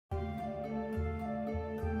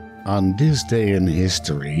On this day in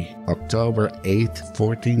history, October 8,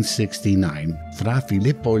 1469, Fra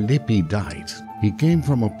Filippo Lippi died. He came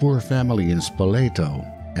from a poor family in Spoleto,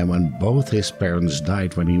 and when both his parents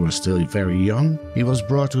died when he was still very young, he was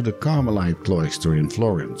brought to the Carmelite cloister in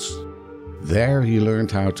Florence. There he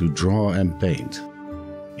learned how to draw and paint.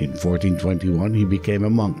 In 1421 he became a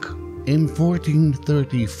monk. In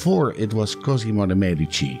 1434 it was Cosimo de'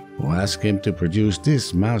 Medici who asked him to produce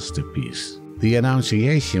this masterpiece, the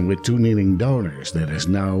Annunciation with two kneeling donors, that is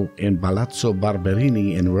now in Palazzo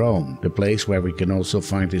Barberini in Rome, the place where we can also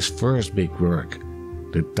find his first big work,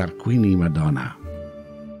 the Tarquini Madonna.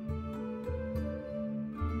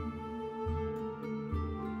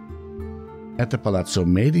 At the Palazzo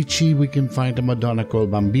Medici we can find the Madonna col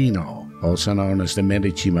Bambino, also known as the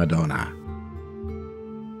Medici Madonna.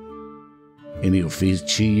 In the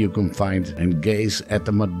Uffizi you can find and gaze at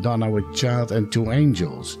the Madonna with child and two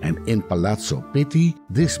angels, and in Palazzo Pitti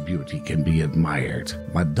this beauty can be admired.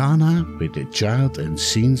 Madonna with the child and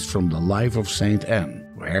scenes from the life of Saint Anne,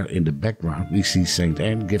 where in the background we see Saint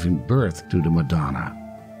Anne giving birth to the Madonna.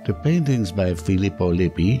 The paintings by Filippo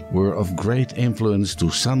Lippi were of great influence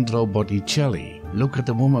to Sandro Botticelli. Look at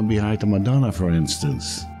the woman behind the Madonna, for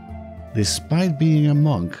instance. Despite being a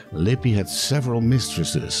monk, Lippi had several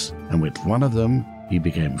mistresses, and with one of them he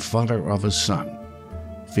became father of a son,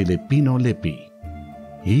 Filippino Lippi.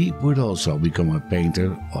 He would also become a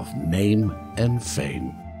painter of name and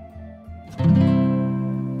fame.